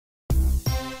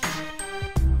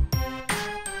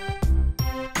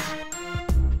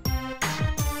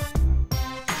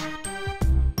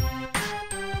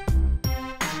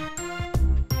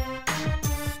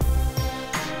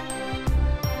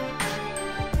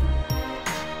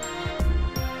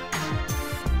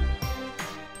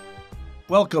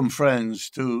Welcome, friends,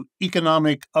 to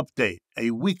Economic Update,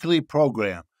 a weekly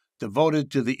program devoted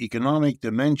to the economic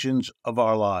dimensions of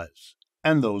our lives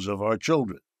and those of our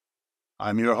children.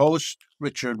 I'm your host,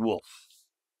 Richard Wolff.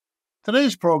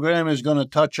 Today's program is going to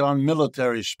touch on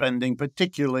military spending,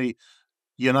 particularly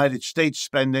United States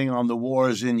spending on the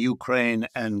wars in Ukraine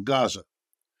and Gaza.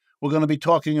 We're going to be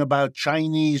talking about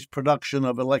Chinese production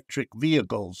of electric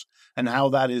vehicles and how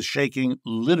that is shaking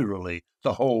literally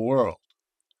the whole world.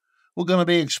 We're going to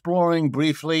be exploring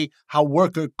briefly how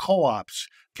worker co-ops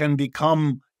can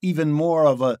become even more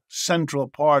of a central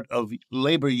part of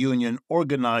labor union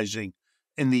organizing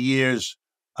in the years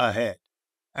ahead.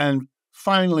 And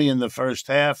finally, in the first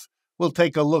half, we'll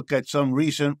take a look at some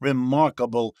recent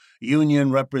remarkable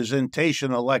union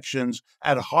representation elections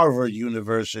at Harvard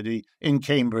University in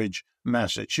Cambridge,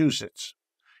 Massachusetts.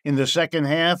 In the second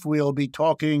half, we'll be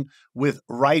talking with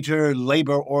writer,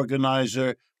 labor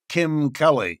organizer Kim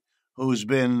Kelly, who's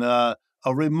been a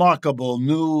remarkable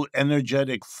new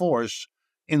energetic force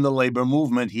in the labor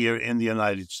movement here in the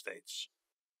United States.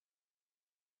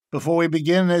 Before we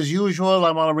begin, as usual,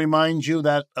 I want to remind you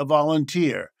that a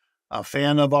volunteer, a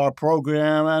fan of our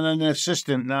program, and an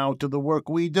assistant now to the work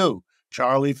we do,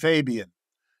 Charlie Fabian,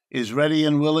 is ready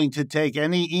and willing to take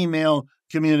any email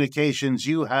communications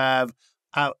you have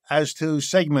as to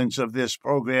segments of this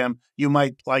program you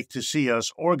might like to see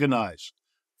us organize.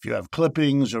 If you have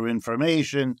clippings or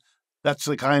information, that's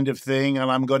the kind of thing, and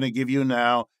I'm going to give you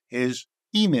now his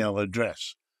email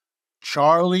address,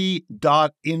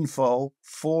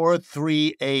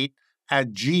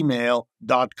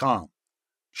 charlie.info438@gmail.com.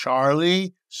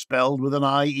 Charlie, spelled with an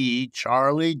I-E,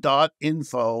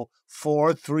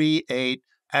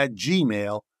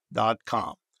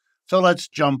 charlie.info438@gmail.com. So let's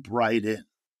jump right in.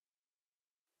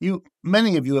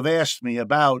 Many of you have asked me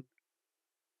about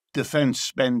defense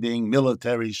spending,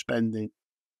 military spending,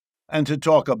 and to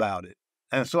talk about it.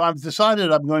 And so I've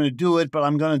decided I'm going to do it, but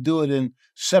I'm going to do it in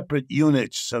separate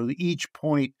units so that each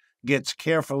point gets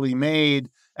carefully made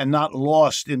and not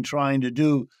lost in trying to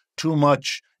do too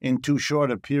much in too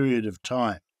short a period of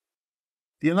time.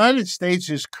 The United States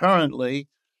is currently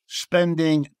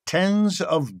spending tens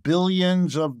of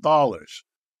billions of dollars,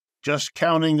 just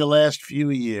counting the last few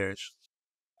years.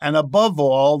 And above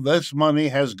all, this money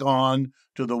has gone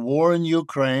to the war in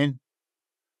Ukraine,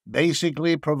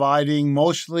 basically providing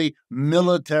mostly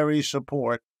military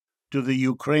support to the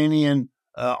Ukrainian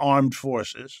armed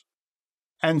forces,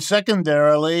 and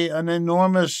secondarily, an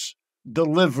enormous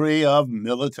delivery of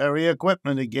military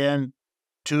equipment again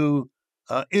to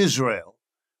Israel,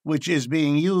 which is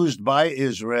being used by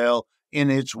Israel in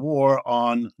its war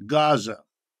on Gaza.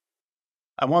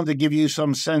 I want to give you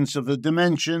some sense of the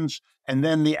dimensions and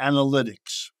then the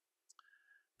analytics.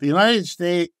 The United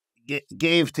States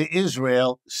gave to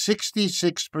Israel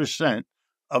 66%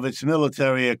 of its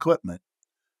military equipment.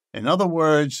 In other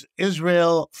words,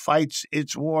 Israel fights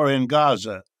its war in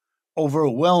Gaza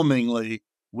overwhelmingly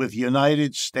with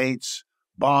United States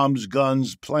bombs,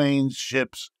 guns, planes,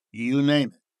 ships, you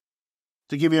name it.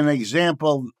 To give you an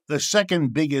example, the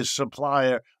second biggest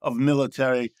supplier of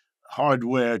military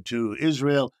hardware to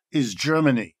Israel is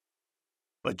Germany.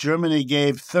 But Germany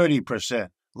gave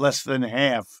 30%, less than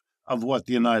half of what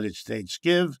the United States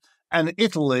give, and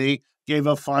Italy gave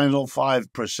a final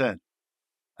 5%.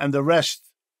 And the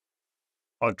rest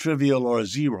are trivial or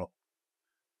zero.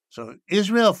 So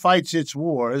Israel fights its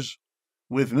wars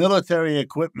with military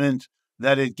equipment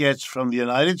that it gets from the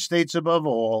United States above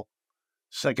all,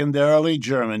 secondarily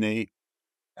Germany,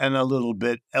 and a little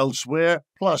bit elsewhere,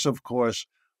 plus, of course,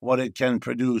 what it can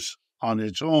produce on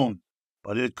its own.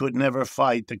 But it could never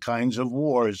fight the kinds of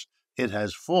wars it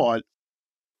has fought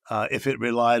if it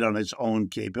relied on its own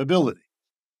capability.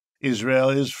 Israel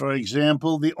is, for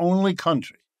example, the only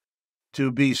country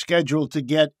to be scheduled to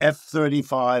get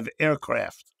F-35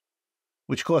 aircraft,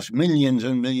 which cost millions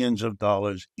and millions of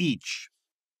dollars each.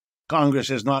 Congress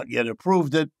has not yet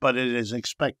approved it, but it is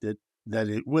expected that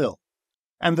it will.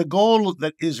 And the goal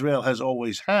that Israel has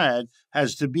always had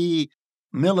has to be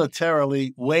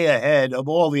militarily way ahead of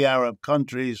all the Arab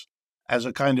countries as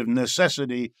a kind of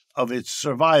necessity of its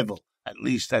survival. At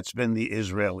least that's been the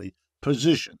Israeli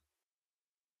position.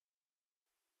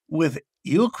 With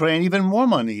Ukraine, even more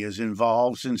money is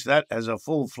involved since that has a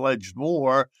full-fledged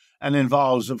war and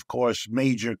involves, of course,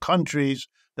 major countries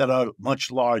that are much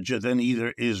larger than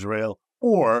either Israel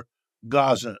or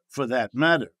Gaza, for that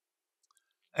matter.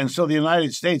 And so the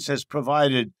United States has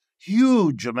provided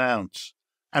huge amounts,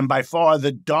 and by far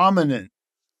the dominant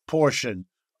portion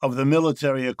of the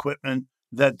military equipment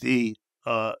that the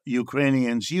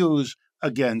Ukrainians use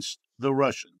against the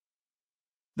Russians.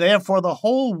 Therefore, the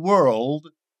whole world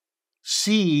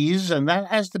sees, and that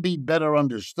has to be better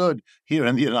understood here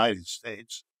in the United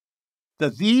States,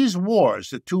 that these wars,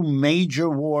 the two major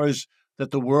wars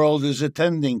that the world is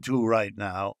attending to right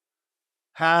now,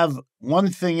 have one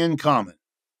thing in common.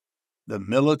 The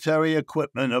military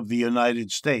equipment of the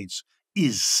United States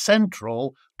is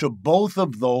central to both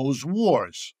of those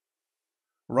wars.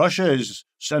 Russia is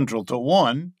central to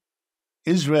one,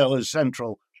 Israel is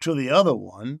central to the other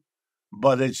one,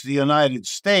 but it's the United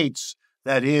States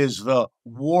that is the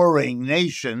warring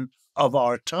nation of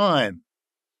our time.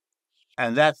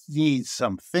 And that needs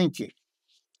some thinking.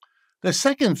 The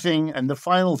second thing and the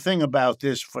final thing about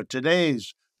this for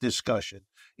today's discussion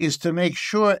is to make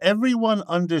sure everyone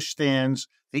understands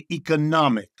the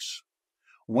economics.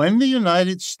 When the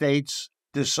United States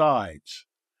decides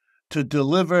to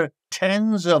deliver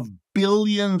tens of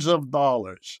billions of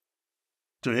dollars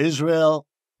to Israel,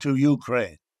 to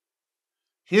Ukraine,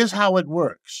 here's how it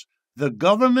works. The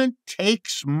government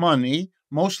takes money,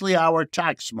 mostly our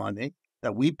tax money,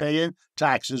 that we pay in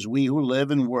taxes, we who live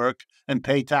and work and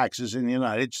pay taxes in the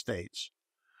United States.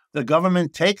 The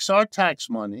government takes our tax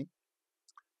money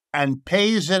and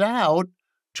pays it out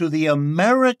to the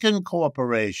American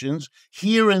corporations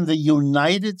here in the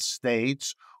United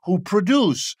States who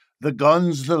produce the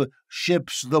guns, the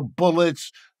ships, the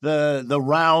bullets, the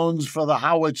rounds for the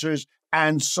howitzers,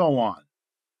 and so on.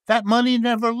 That money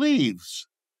never leaves.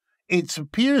 It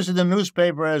appears in the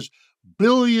newspaper as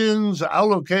billions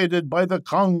allocated by the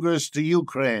Congress to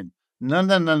Ukraine.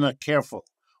 No, careful.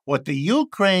 What the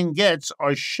Ukraine gets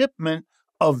are shipment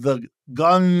of the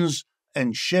guns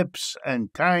and ships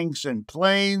and tanks and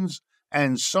planes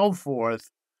and so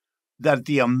forth that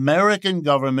the American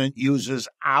government uses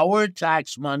our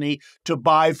tax money to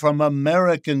buy from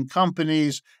American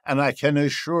companies, and I can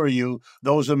assure you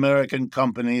those American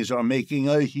companies are making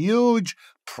a huge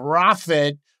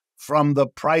profit from the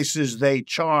prices they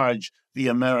charge the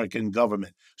American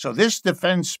government. So this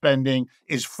defense spending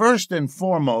is first and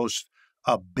foremost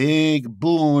a big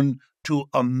boon to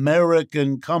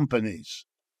American companies.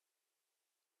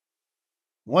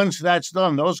 Once that's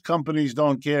done, those companies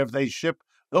don't care if they ship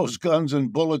those guns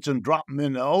and bullets and drop them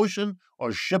in the ocean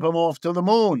or ship them off to the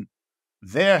moon.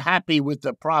 They're happy with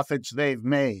the profits they've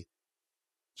made.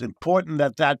 It's important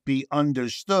that that be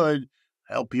understood,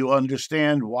 help you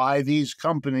understand why these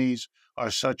companies are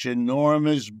such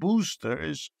enormous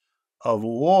boosters of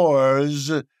wars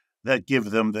that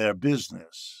give them their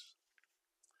business.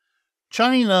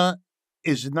 China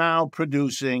is now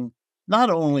producing not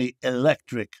only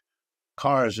electric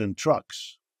cars and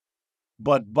trucks,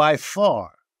 but by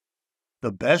far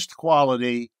the best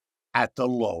quality at the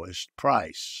lowest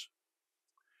price.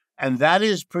 And that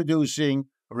is producing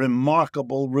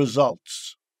remarkable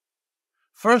results.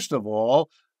 First of all,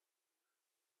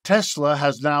 Tesla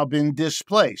has now been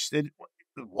displaced. It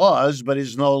was, but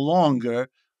is no longer,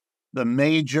 the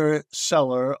major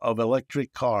seller of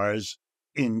electric cars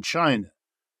in China.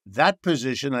 That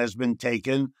position has been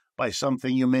taken by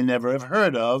something you may never have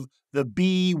heard of, the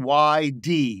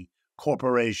BYD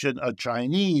Corporation, a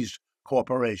Chinese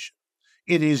corporation.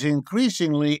 It is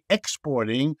increasingly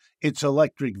exporting its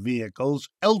electric vehicles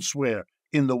elsewhere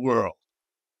in the world.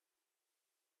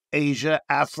 Asia,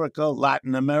 Africa,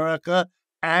 Latin America,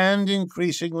 and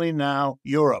increasingly now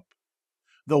Europe.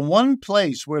 The one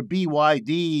place where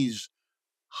BYD's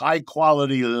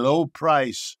high-quality,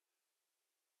 low-price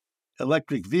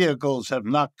electric vehicles have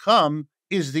not come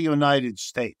is the United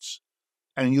States.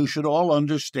 And you should all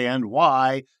understand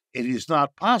why it is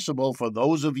not possible for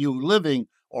those of you living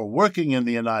or working in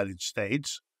the United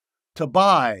States to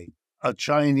buy a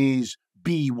Chinese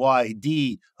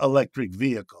BYD electric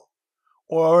vehicle.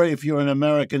 Or if you're an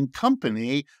American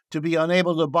company, to be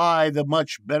unable to buy the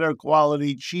much better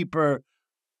quality, cheaper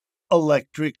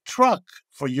electric truck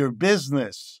for your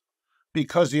business,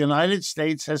 because the United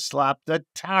States has slapped a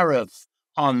tariff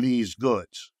on these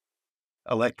goods.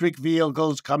 Electric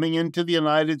vehicles coming into the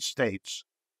United States,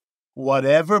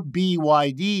 whatever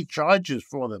BYD charges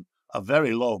for them, a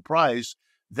very low price,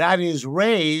 that is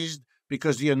raised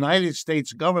because the United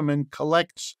States government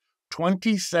collects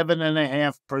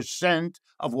 27.5%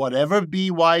 of whatever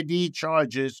BYD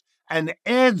charges and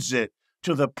adds it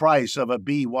to the price of a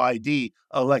BYD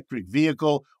electric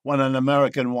vehicle when an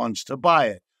American wants to buy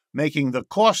it, making the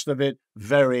cost of it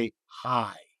very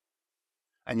high.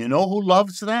 And you know who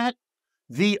loves that?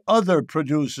 The other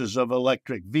producers of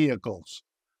electric vehicles,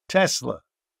 Tesla,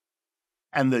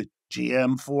 and the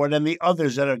GM, Ford, and the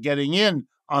others that are getting in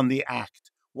on the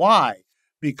act. Why?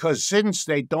 Because since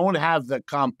they don't have the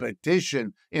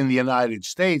competition in the United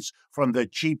States from the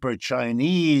cheaper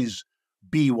Chinese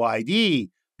BYD,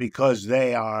 because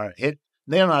they are hit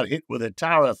They're not hit with a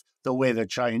tariff the way the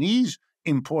Chinese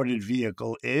imported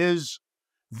vehicle is.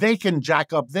 They can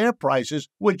jack up their prices,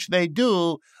 which they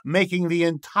do, making the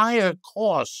entire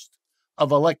cost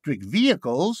of electric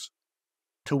vehicles,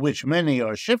 to which many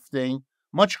are shifting,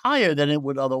 much higher than it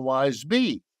would otherwise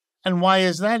be. And why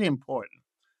is that important?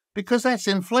 Because that's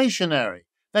inflationary.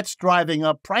 That's driving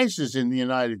up prices in the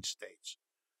United States.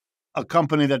 A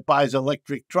company that buys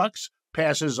electric trucks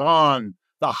passes on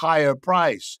the higher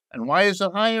price. And why is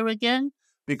it higher again?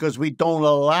 Because we don't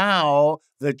allow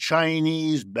the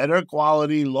Chinese better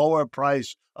quality, lower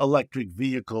price electric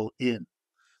vehicle in.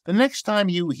 The next time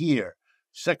you hear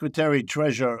Secretary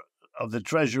Treasurer of the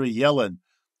Treasury Yellen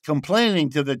complaining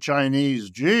to the Chinese,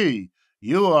 gee,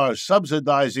 you are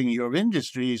subsidizing your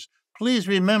industries, please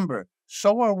remember,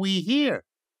 so are we here.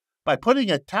 By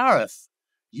putting a tariff,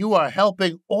 you are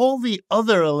helping all the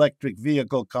other electric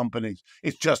vehicle companies.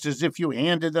 It's just as if you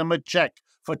handed them a check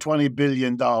for $20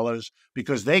 billion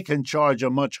because they can charge a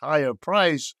much higher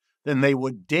price than they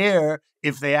would dare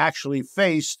if they actually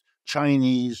faced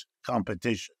Chinese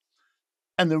competition.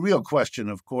 And the real question,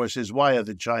 of course, is why are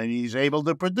the Chinese able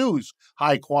to produce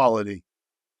high quality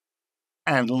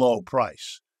and low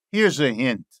price? Here's a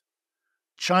hint.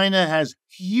 China has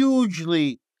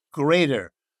hugely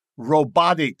greater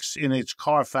robotics in its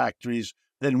car factories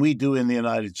than we do in the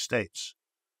United States.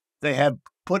 They have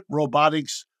put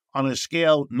robotics on a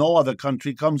scale no other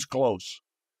country comes close.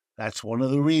 That's one of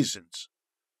the reasons.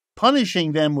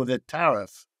 Punishing them with a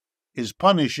tariff is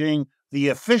punishing the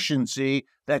efficiency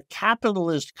that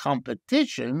capitalist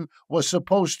competition was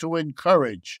supposed to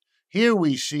encourage. Here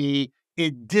we see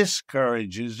it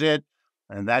discourages it,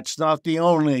 and that's not the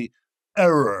only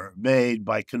error made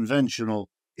by conventional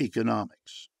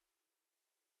economics.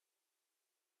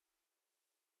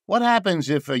 What happens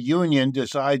if a union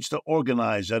decides to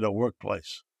organize at a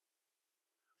workplace?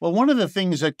 Well, one of the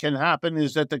things that can happen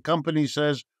is that the company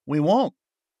says, we won't.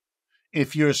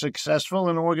 If you're successful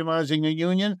in organizing a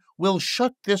union, we'll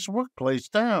shut this workplace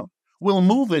down. We'll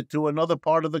move it to another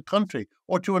part of the country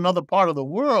or to another part of the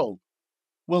world.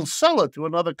 We'll sell it to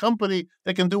another company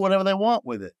that can do whatever they want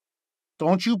with it.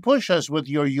 Don't you push us with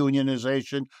your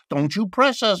unionization. Don't you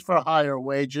press us for higher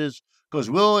wages,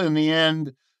 because we'll, in the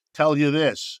end, tell you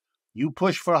this. You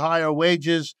push for higher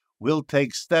wages, we'll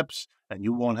take steps, and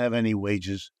you won't have any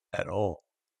wages at all.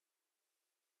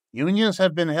 Unions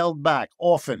have been held back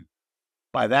often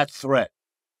by that threat.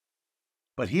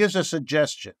 But here's a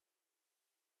suggestion.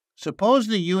 Suppose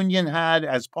the union had,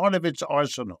 as part of its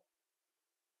arsenal,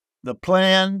 the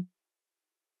plan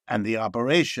and the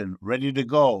operation ready to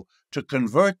go to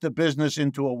convert the business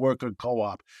into a worker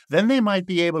co-op. Then they might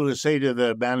be able to say to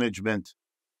the management,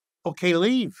 okay,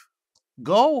 leave,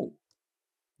 go,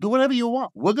 do whatever you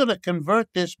want. We're going to convert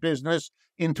this business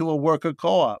into a worker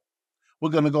co-op.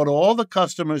 We're going to go to all the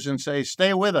customers and say,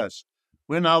 stay with us.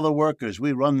 We're now the workers.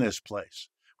 We run this place.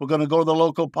 We're going to go to the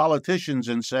local politicians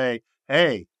and say,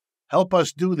 hey, help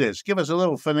us do this. Give us a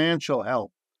little financial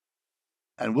help.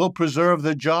 And we'll preserve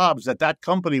the jobs that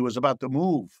company was about to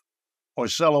move or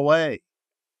sell away.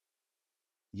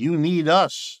 You need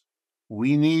us.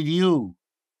 We need you.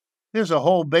 There's a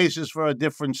whole basis for a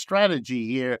different strategy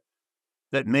here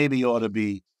that maybe ought to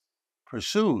be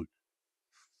pursued.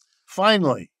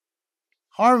 Finally,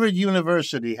 Harvard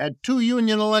University had 2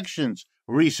 union elections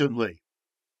recently.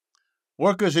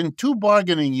 Workers in 2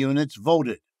 bargaining units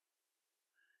voted.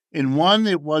 In one,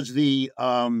 it was the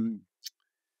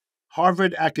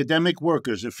Harvard academic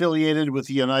workers affiliated with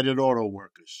the United Auto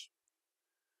Workers.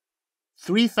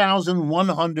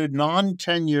 3,100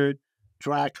 non-tenured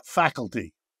track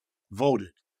faculty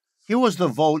voted. Here was the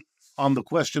vote on the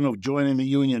question of joining the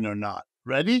union or not.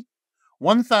 Ready?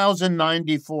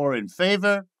 1,094 in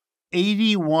favor,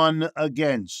 81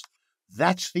 against.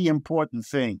 That's the important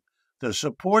thing. The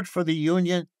support for the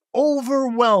union,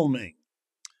 overwhelming.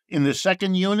 In the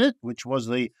second unit, which was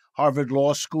the Harvard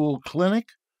Law School Clinic,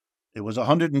 it was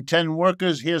 110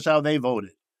 workers. Here's how they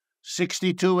voted.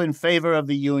 62 in favor of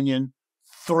the union,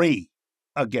 3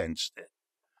 against it.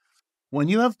 When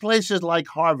you have places like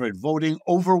Harvard voting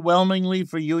overwhelmingly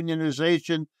for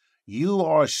unionization, you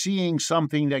are seeing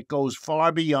something that goes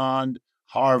far beyond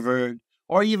Harvard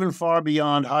or even far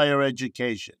beyond higher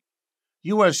education.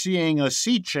 You are seeing a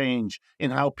sea change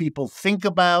in how people think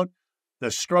about the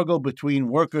struggle between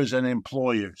workers and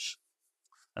employers.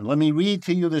 And let me read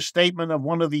to you the statement of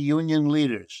one of the union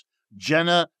leaders,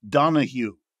 Jenna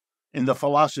Donahue, in the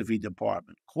philosophy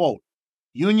department. Quote,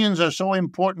 unions are so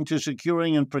important to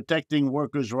securing and protecting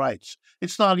workers' rights.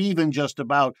 It's not even just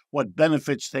about what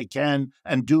benefits they can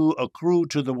and do accrue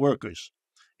to the workers.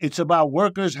 It's about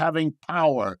workers having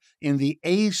power in the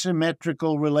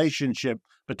asymmetrical relationship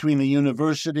between the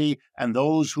university and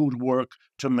those who work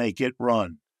to make it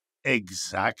run.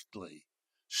 Exactly.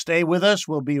 Stay with us.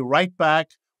 We'll be right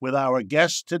back with our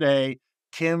guest today,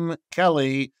 Kim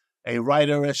Kelly, a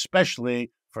writer especially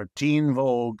for Teen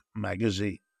Vogue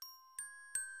magazine.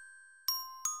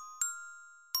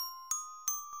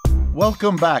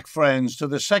 Welcome back, friends, to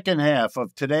the second half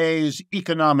of today's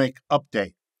economic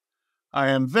update. I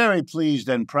am very pleased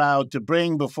and proud to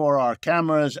bring before our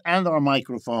cameras and our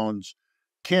microphones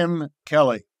Kim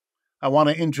Kelly. I want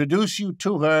to introduce you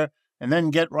to her and then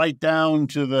get right down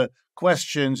to the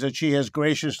questions that she has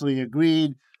graciously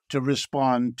agreed to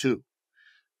respond to.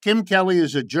 Kim Kelly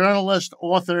is a journalist,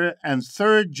 author, and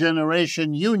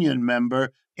third-generation union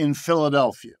member in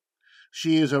Philadelphia.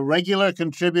 She is a regular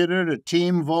contributor to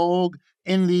Teen Vogue,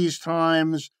 In These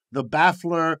Times, The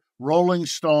Baffler, Rolling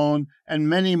Stone, and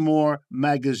many more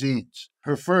magazines.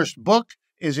 Her first book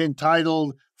is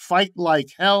entitled Fight Like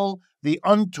Hell, The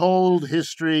Untold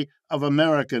History of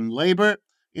American Labor.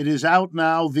 It is out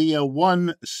now via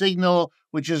One Signal,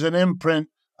 which is an imprint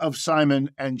of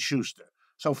Simon & Schuster.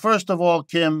 So first of all,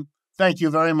 Kim, thank you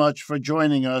very much for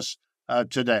joining us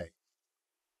today.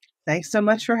 Thanks so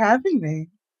much for having me.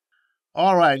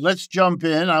 All right, let's jump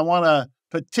in. I want to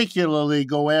particularly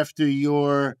go after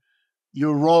your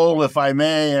role, if I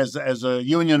may, as a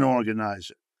union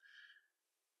organizer.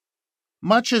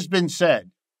 Much has been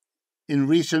said in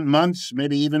recent months,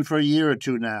 maybe even for a year or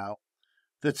two now,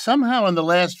 that somehow in the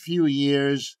last few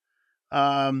years,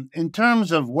 in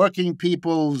terms of working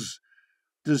people's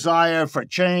desire for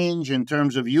change, in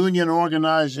terms of union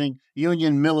organizing,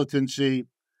 union militancy,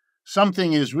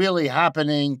 something is really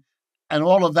happening, and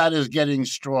all of that is getting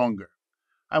stronger.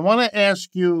 I want to ask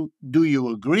you, do you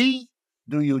agree?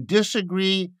 Do you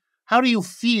disagree? How do you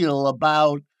feel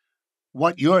about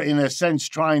what you're, in a sense,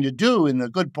 trying to do in the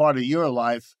good part of your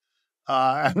life?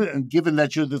 Given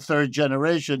that you're the third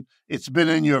generation, it's been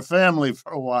in your family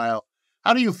for a while.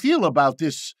 How do you feel about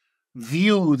this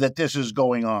view that this is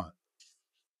going on?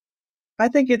 I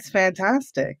think it's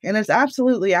fantastic, and it's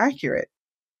absolutely accurate.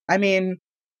 I mean,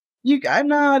 I'm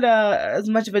not as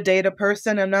much of a data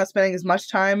person. I'm not spending as much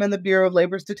time in the Bureau of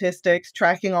Labor Statistics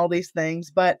tracking all these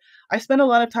things, but I spend a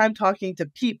lot of time talking to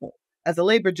people. As a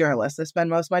labor journalist, I spend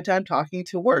most of my time talking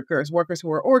to workers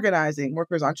who are organizing,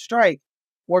 workers on strike,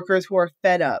 workers who are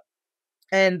fed up.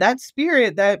 And that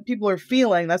spirit that people are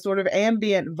feeling, that sort of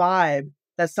ambient vibe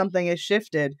that something has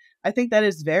shifted, I think that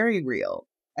is very real.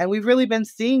 And we've really been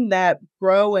seeing that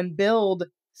grow and build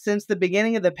since the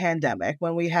beginning of the pandemic,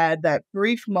 when we had that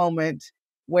brief moment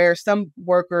where some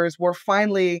workers were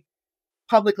finally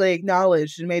publicly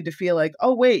acknowledged and made to feel like,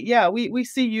 oh, wait, yeah, we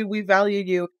see you, we value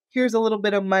you. Here's a little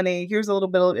bit of money. Here's a little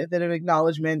bit of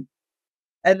acknowledgement.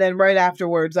 And then right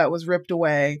afterwards, that was ripped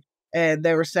away and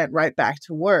they were sent right back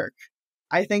to work.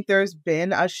 I think there's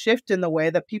been a shift in the way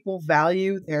that people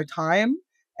value their time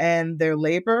and their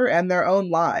labor and their own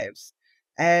lives.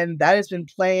 And that has been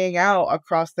playing out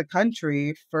across the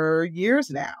country for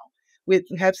years now. We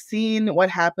have seen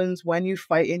what happens when you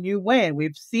fight and you win.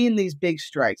 We've seen these big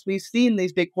strikes. We've seen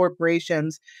these big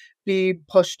corporations be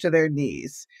pushed to their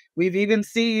knees. We've even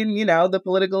seen, the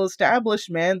political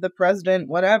establishment, the president,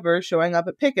 whatever, showing up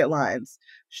at picket lines.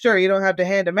 Sure, you don't have to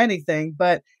hand them anything,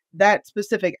 but that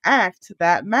specific act,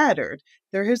 that mattered.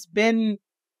 There has been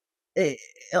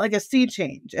like a sea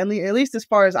change, and at least as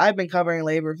far as I've been covering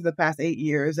labor for the past 8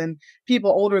 years, and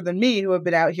people older than me who have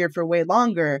been out here for way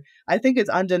longer, I think it's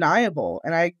undeniable.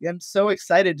 And I am so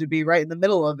excited to be right in the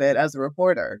middle of it as a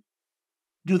reporter.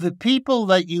 Do the people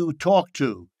that you talk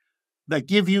to that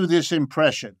give you this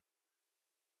impression,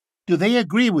 do they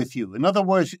agree with you? In other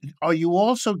words, are you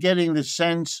also getting the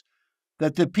sense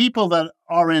that the people that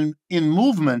are in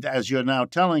movement, as you're now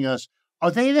telling us, are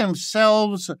they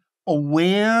themselves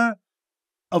aware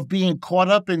of being caught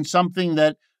up in something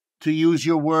that, to use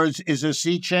your words, is a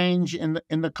sea change in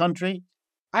the country?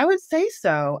 I would say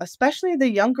so, especially the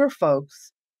younger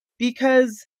folks,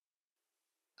 because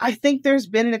I think there's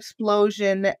been an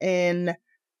explosion in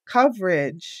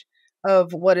coverage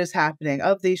of what is happening,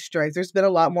 of these strikes. There's been a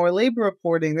lot more labor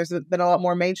reporting. There's been a lot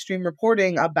more mainstream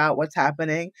reporting about what's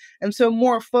happening. And so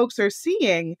more folks are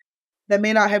seeing that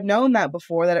may not have known that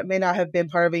before, that it may not have been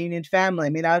part of a union family,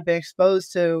 may not have been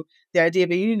exposed to the idea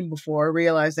of a union before,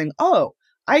 realizing, oh,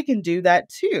 I can do that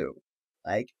too.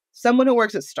 Like someone who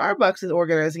works at Starbucks is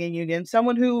organizing a union.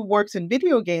 Someone who works in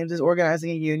video games is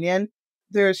organizing a union.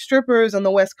 There's strippers on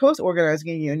the West Coast organizing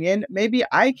a union. Maybe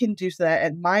I can do that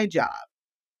at my job.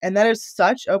 And that is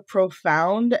such a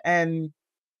profound and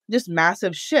just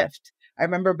massive shift I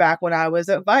remember back when I was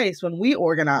at Vice, when we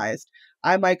organized,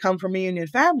 I might come from a union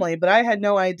family, but I had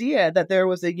no idea that there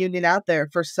was a union out there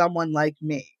for someone like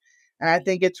me. And I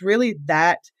think it's really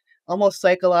that almost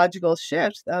psychological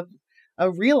shift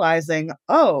of realizing,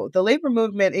 oh, the labor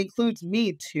movement includes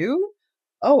me too.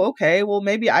 Oh, okay. Well,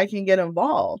 maybe I can get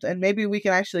involved and maybe we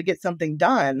can actually get something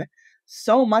done.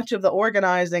 So much of the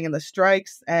organizing and the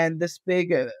strikes and this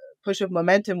big push of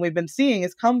momentum we've been seeing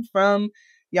has come from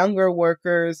younger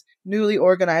workers, newly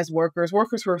organized workers,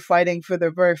 workers who are fighting for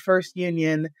their very first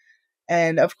union.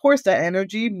 And of course, that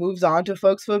energy moves on to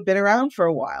folks who have been around for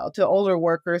a while, to older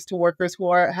workers, to workers who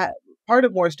are part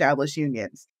of more established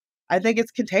unions. I think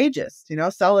it's contagious.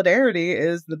 Solidarity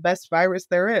is the best virus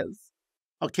there is.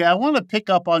 Okay, I want to pick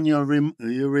up on your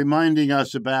reminding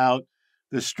us about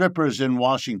the strippers in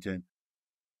Washington.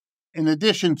 In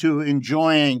addition to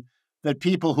enjoying that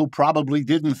people who probably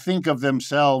didn't think of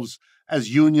themselves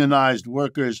as unionized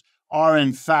workers are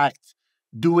in fact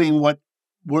doing what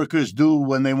workers do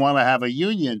when they want to have a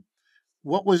union.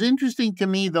 What was interesting to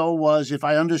me, though, was, if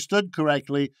I understood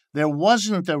correctly, there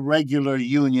wasn't a regular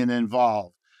union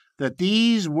involved, that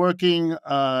these working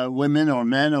women or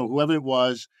men or whoever it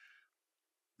was,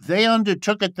 they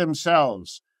undertook it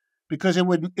themselves, because it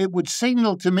would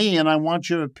signal to me, and I want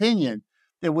your opinion,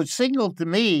 it would signal to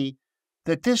me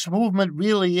that this movement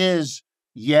really is,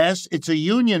 yes, it's a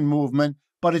union movement,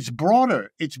 but it's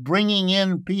broader. It's bringing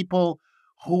in people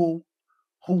who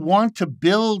want to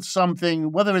build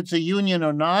something, whether it's a union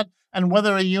or not, and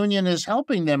whether a union is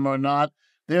helping them or not.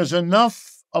 There's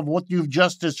enough of what you've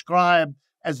just described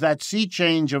as that sea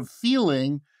change of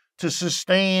feeling to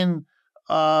sustain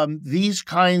these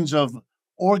kinds of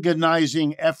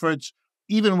organizing efforts,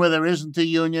 even where there isn't a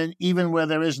union, even where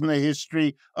there isn't a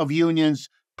history of unions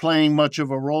playing much of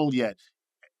a role yet.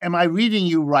 Am I reading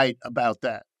you right about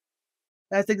that?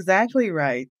 That's exactly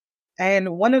right.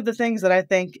 And one of the things that I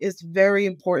think is very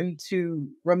important to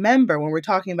remember when we're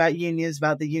talking about unions,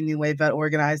 about the union way, about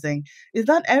organizing, is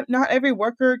not every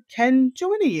worker can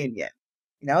join a union.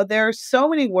 There are so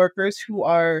many workers who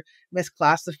are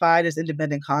misclassified as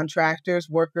independent contractors,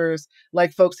 workers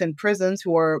like folks in prisons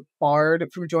who are barred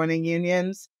from joining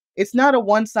unions. It's not a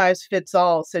one size fits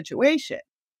all situation.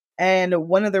 And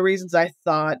one of the reasons I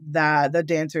thought that the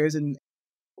dancers in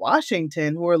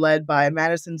Washington, who were led by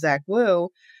Madison Zach Wu,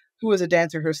 who was a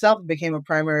dancer herself and became a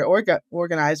primary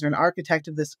organizer and architect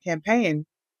of this campaign,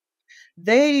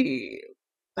 they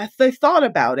they thought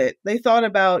about it. They thought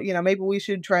about, maybe we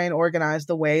should try and organize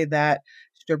the way that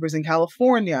strippers in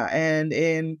California and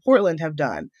in Portland have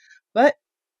done. But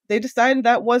they decided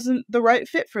that wasn't the right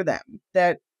fit for them.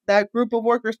 That group of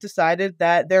workers decided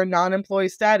that their non-employee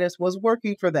status was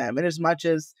working for them in as much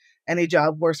as any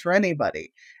job works for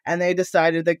anybody. And they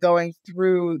decided that going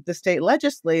through the state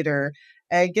legislator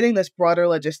and getting this broader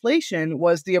legislation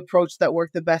was the approach that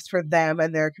worked the best for them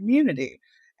and their community.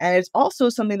 And it's also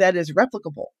something that is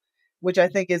replicable, which I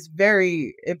think is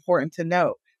very important to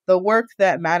note. The work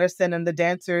that Madison and the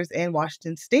dancers in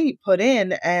Washington State put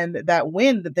in and that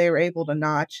win that they were able to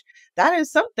notch, that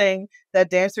is something that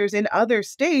dancers in other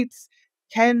states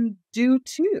can do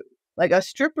too. Like a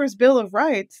stripper's Bill of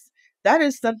Rights, that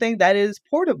is something that is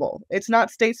portable. It's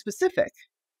not state specific.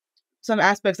 Some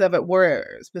aspects of it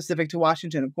were specific to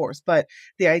Washington, of course, but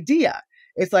the idea,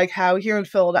 it's like how here in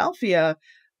Philadelphia,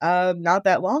 not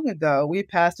that long ago, we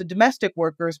passed a domestic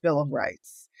workers' Bill of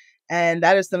Rights. And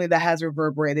that is something that has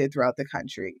reverberated throughout the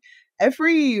country.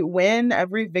 Every win,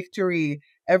 every victory,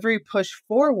 every push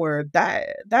forward,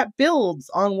 that builds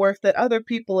on work that other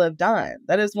people have done.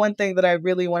 That is one thing that I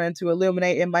really wanted to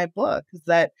illuminate in my book, is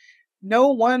that no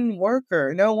one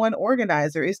worker, no one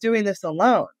organizer is doing this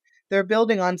alone. They're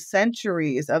building on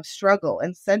centuries of struggle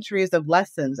and centuries of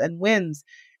lessons and wins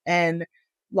and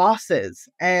losses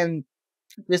and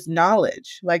this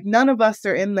knowledge. Like none of us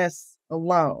are in this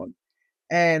alone.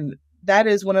 And that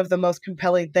is one of the most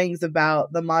compelling things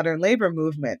about the modern labor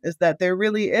movement, is that there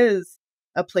really is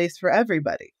a place for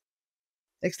everybody,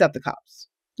 except the cops.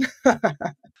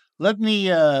 Let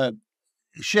me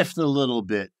shift a little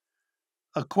bit.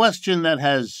 A question that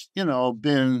has,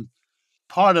 been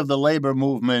part of the labor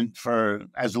movement for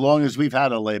as long as we've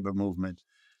had a labor movement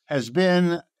has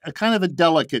been a kind of a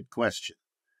delicate question.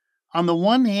 On the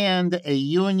one hand, a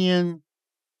union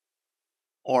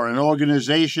or an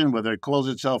organization, whether it calls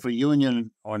itself a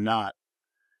union or not,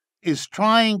 is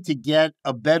trying to get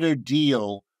a better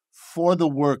deal for the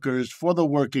workers, for the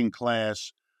working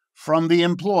class, from the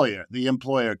employer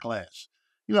class.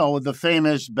 The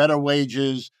famous better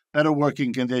wages, better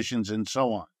working conditions, and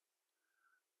so on.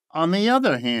 On the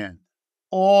other hand,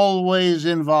 always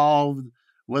involved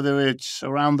whether it's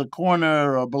around the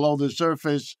corner or below the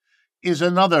surface, is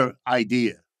another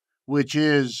idea, which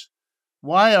is,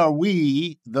 why are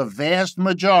we, the vast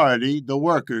majority, the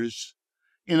workers,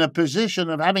 in a position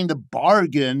of having to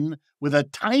bargain with a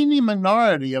tiny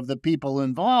minority of the people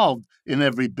involved in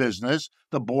every business,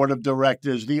 the board of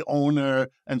directors, the owner,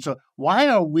 and so why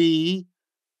are we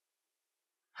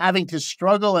having to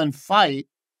struggle and fight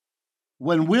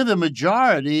when we're the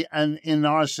majority, and in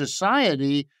our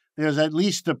society, there's at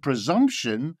least a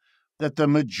presumption that the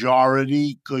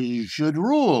majority should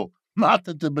rule, not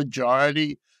that the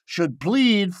majority should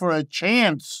plead for a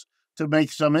chance to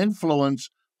make some influence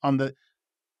on the...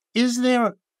 Is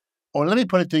there, or let me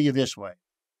put it to you this way.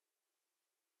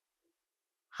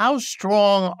 How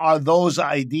strong are those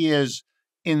ideas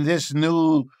in this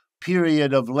new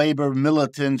period of labor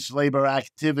militance, labor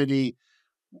activity?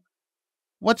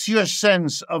 What's your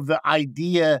sense of the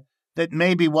idea that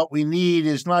maybe what we need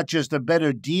is not just a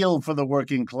better deal for the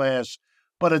working class,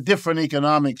 but a different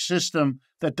economic system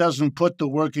that doesn't put the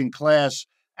working class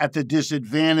at the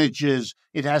disadvantages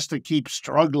it has to keep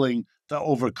struggling to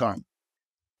overcome?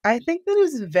 I think that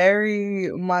is very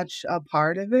much a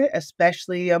part of it,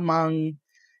 especially among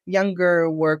younger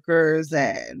workers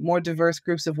and more diverse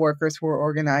groups of workers who are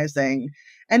organizing.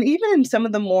 And even in some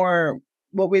of the more,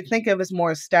 what we think of as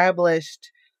more established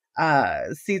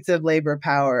seats of labor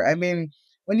power. I mean,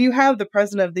 when you have the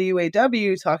president of the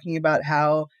UAW talking about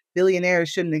how billionaires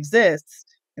shouldn't exist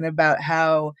and about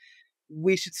how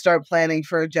we should start planning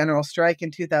for a general strike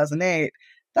in 2008,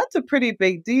 that's a pretty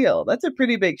big deal. That's a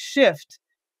pretty big shift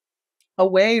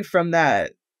away from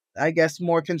that, I guess,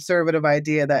 more conservative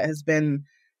idea that has been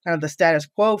kind of the status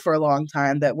quo for a long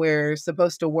time, that we're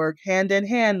supposed to work hand in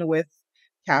hand with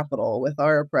capital, with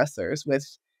our oppressors, with,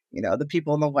 the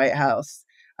people in the White House.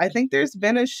 I think there's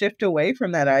been a shift away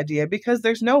from that idea because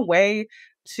there's no way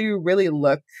to really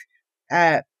look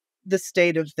at the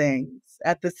state of things,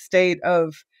 at the state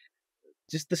of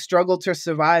just the struggle to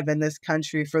survive in this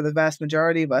country for the vast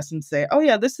majority of us and say, oh,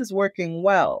 yeah, this is working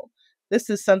well. This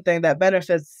is something that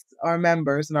benefits our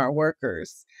members and our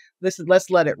workers. Let's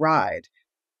let it ride.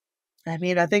 I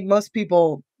mean, I think most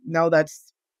people know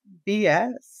that's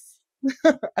BS.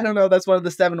 I don't know if that's one of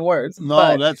the 7 words, No,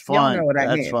 but that's y'all know fine. what I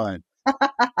That's mean. fine.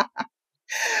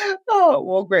 Oh,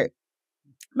 well, great.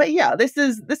 But yeah, this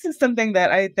is something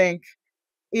that I think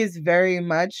is very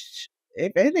much,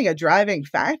 if anything, a driving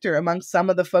factor among some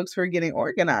of the folks who are getting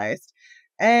organized.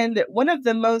 And one of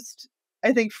the most,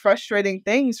 I think, frustrating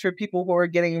things for people who are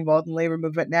getting involved in labor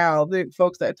movement now, the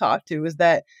folks that I talk to, is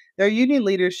that their union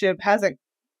leadership hasn't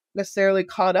necessarily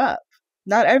caught up.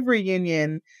 Not every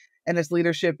union and its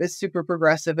leadership is super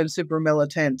progressive and super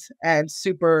militant and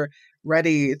super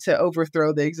ready to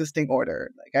overthrow the existing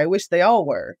order. Like, I wish they all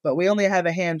were, but we only have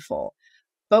a handful.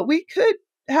 But we could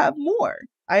have more.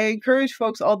 I encourage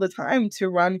folks all the time to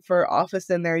run for office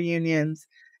in their unions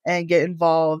and get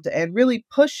involved and really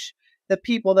push the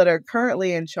people that are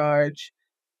currently in charge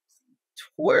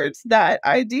towards that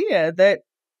idea that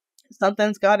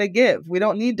something's got to give. We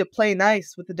don't need to play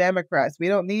nice with the Democrats. We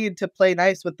don't need to play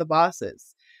nice with the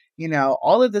bosses.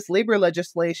 All of this labor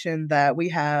legislation that we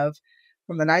have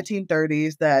from the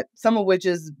 1930s, that some of which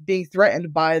is being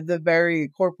threatened by the very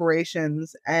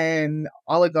corporations and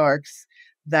oligarchs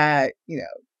that,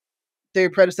 their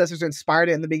predecessors inspired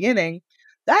it in the beginning,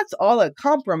 that's all a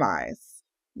compromise.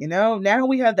 Now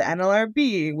we have the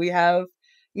NLRB, we have,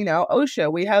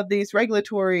 OSHA, we have these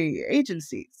regulatory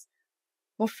agencies.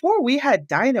 Before we had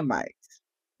dynamite,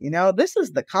 this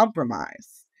is the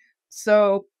compromise.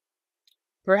 So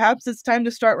perhaps it's time to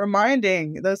start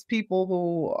reminding those people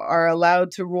who are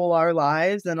allowed to rule our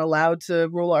lives and allowed to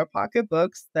rule our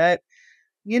pocketbooks that,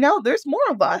 there's more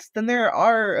of us than there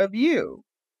are of you.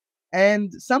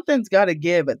 And something's got to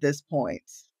give at this point.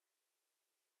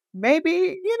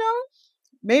 Maybe,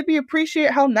 maybe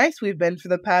appreciate how nice we've been for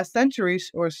the past century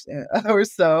or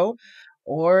so,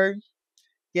 or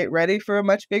get ready for a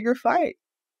much bigger fight.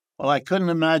 Well, I couldn't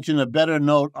imagine a better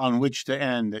note on which to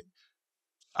end.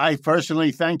 I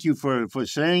personally thank you for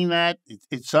saying that.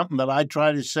 It's something that I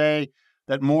try to say,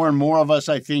 that more and more of us,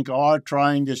 I think, are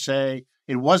trying to say.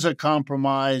 It was a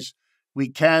compromise. We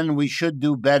should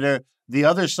do better. The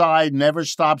other side never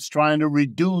stops trying to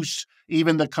reduce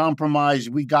even the compromise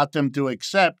we got them to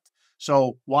accept.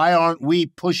 So why aren't we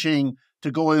pushing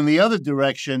to go in the other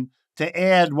direction, to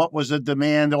add what was a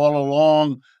demand all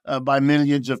along by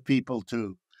millions of people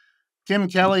too? Kim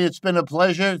Kelly, it's been a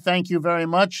pleasure. Thank you very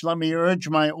much. Let me urge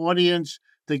my audience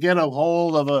to get a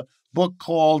hold of a book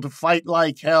called Fight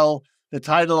Like Hell. The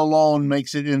title alone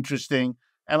makes it interesting.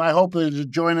 And I hope you'll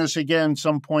join us again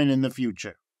some point in the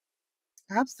future.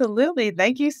 Absolutely.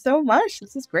 Thank you so much.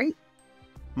 This is great.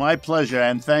 My pleasure,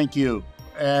 and thank you.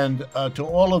 And to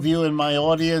all of you in my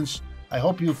audience, I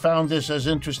hope you found this as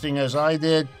interesting as I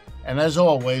did. And as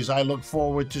always, I look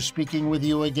forward to speaking with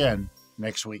you again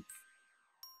next week.